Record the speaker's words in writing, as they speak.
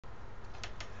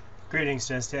Greetings,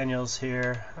 Dennis Daniels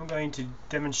here. I'm going to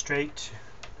demonstrate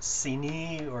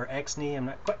cnee or xnee. I'm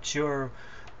not quite sure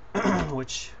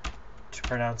which to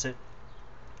pronounce it.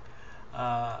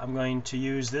 I'm going to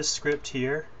use this script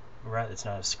here. Right, it's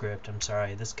not a script, I'm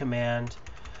sorry. This command.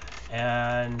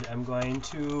 And I'm going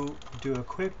to do a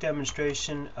quick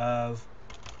demonstration of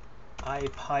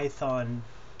IPython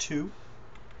 2.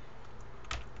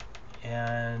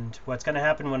 And what's going to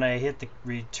happen when I hit the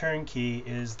return key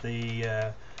is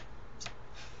the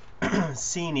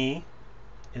cnee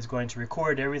is going to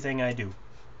record everything I do.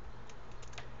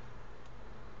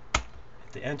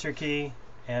 Hit the enter key,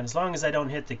 and as long as I don't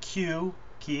hit the Q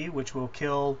key, which will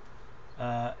kill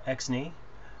xnee,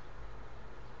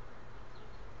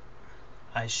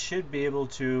 I should be able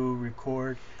to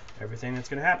record everything that's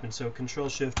going to happen. So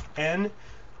Control-Shift-N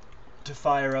to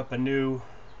fire up a new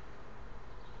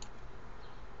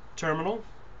terminal.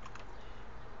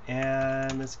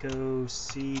 And let's go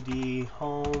cd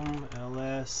home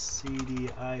ls cd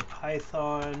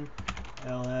IPython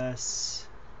ls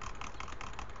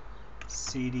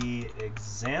cd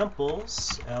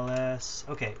examples ls.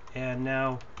 Okay, and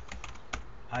now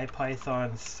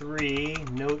IPython 3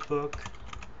 notebook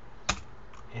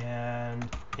and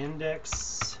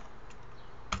index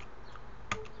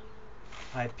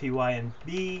IPY and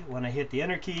B. When I hit the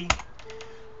enter key,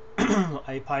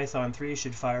 IPython 3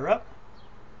 should fire up,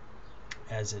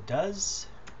 as it does.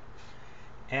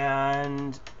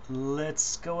 And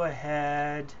let's go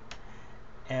ahead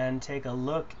and take a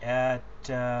look at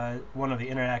one of the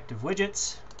interactive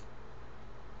widgets.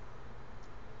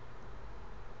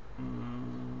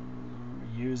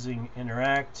 Using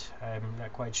interact, I'm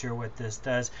not quite sure what this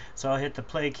does, so I'll hit the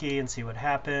play key and see what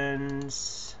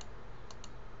happens.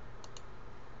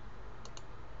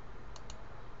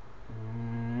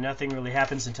 Nothing really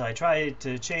happens until I try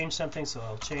to change something, so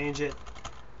I'll change it.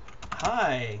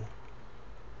 Hi,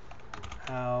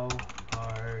 how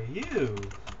are you?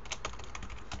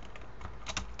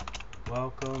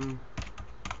 Welcome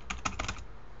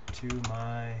to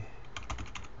my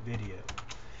video.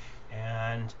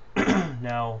 And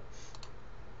now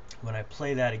when I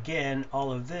play that again,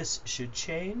 all of this should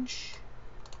change,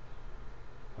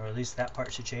 or at least that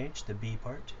part should change, the B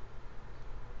part.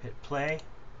 Hit play,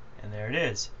 and there it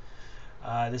is.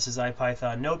 This is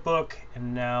IPython notebook,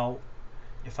 and now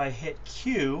if I hit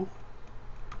Q,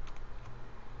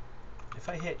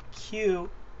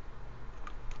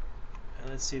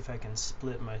 let's see if I can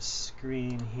split my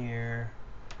screen here.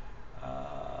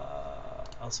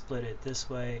 I'll split it this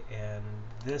way and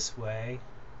this way.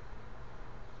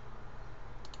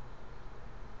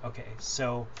 Okay,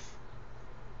 so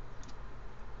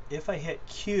if I hit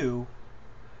Q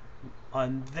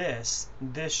on this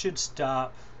should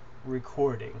stop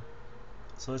recording.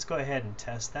 So let's go ahead and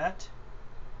test that.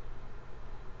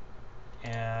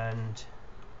 And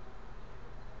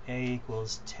A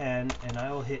equals 10, and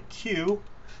I will hit Q,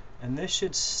 and this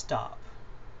should stop,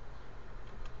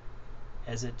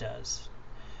 as it does.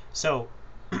 So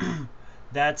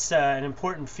that's an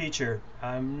important feature.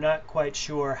 I'm not quite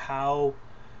sure how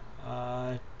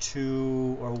or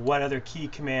what other key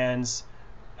commands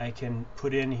I can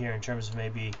put in here in terms of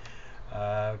maybe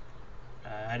I'd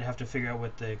have to figure out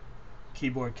what the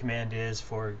keyboard command is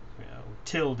for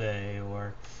tilde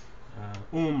or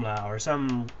umlaut or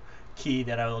some key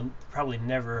that I will probably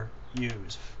never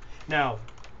use. Now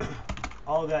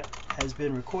all of that has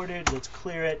been recorded. Let's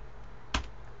clear it.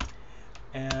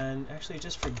 And actually,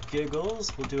 just for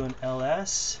giggles, we'll do an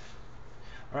ls.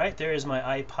 Alright, there is my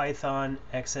IPython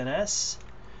xns.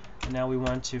 And now we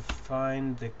want to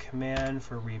find the command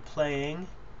for replaying,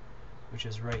 which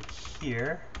is right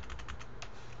here.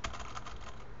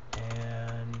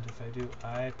 And if I do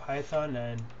IPython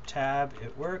and tab,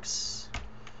 it works.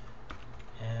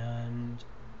 And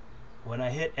when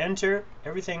I hit enter,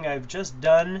 everything I've just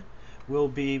done will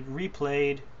be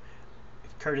replayed,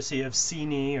 courtesy of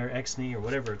cnee or xnee or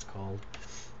whatever it's called.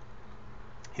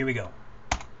 Here we go.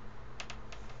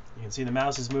 You can see the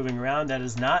mouse is moving around. That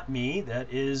is not me.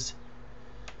 That is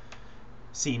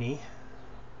cnee.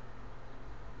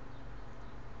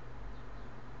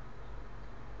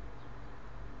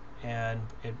 And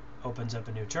it opens up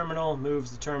a new terminal,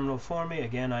 moves the terminal for me.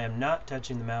 Again, I am not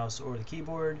touching the mouse or the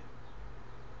keyboard.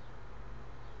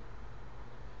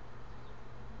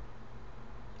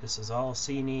 This is all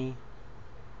cnee.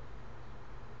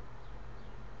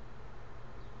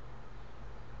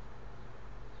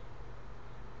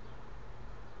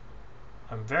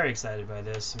 I'm very excited by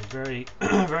this. I'm very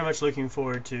very much looking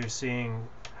forward to seeing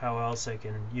how else I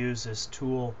can use this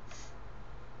tool.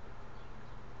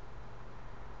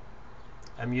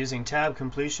 I'm using tab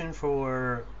completion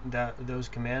for those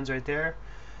commands right there.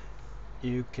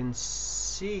 You can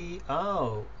see,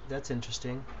 oh, that's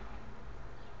interesting.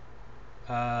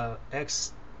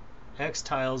 X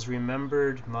tiles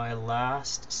remembered my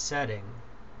last setting.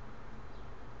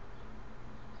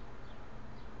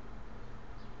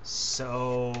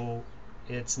 So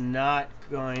it's not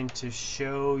going to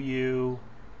show you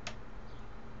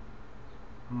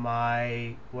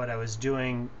what I was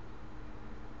doing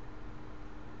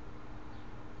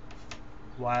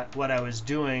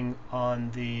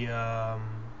on the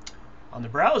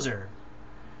browser.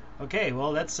 Okay,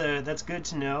 well that's good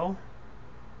to know.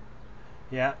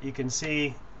 Yeah, you can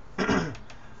see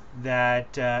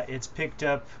that it's picked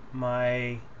up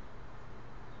my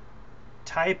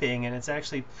typing and it's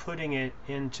actually putting it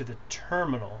into the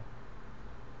terminal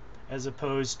as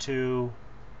opposed to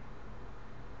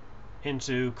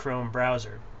into Chrome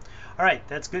browser. Alright,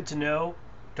 that's good to know.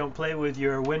 Don't play with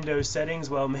your Windows settings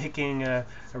while making a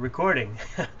recording.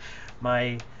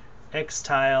 My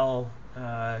Xtile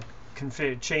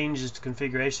changed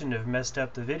configuration have messed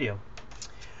up the video.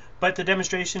 But the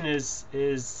demonstration is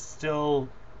still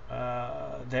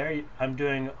there. I'm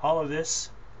doing all of this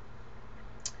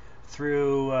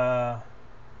through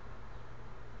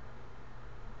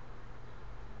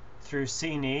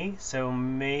cnee, so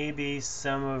maybe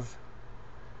some of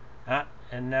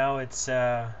and now it's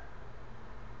well,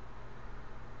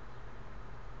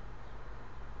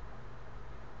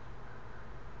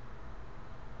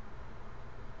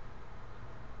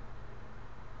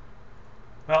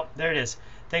 there it is.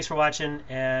 Thanks for watching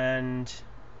and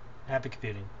happy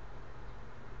computing.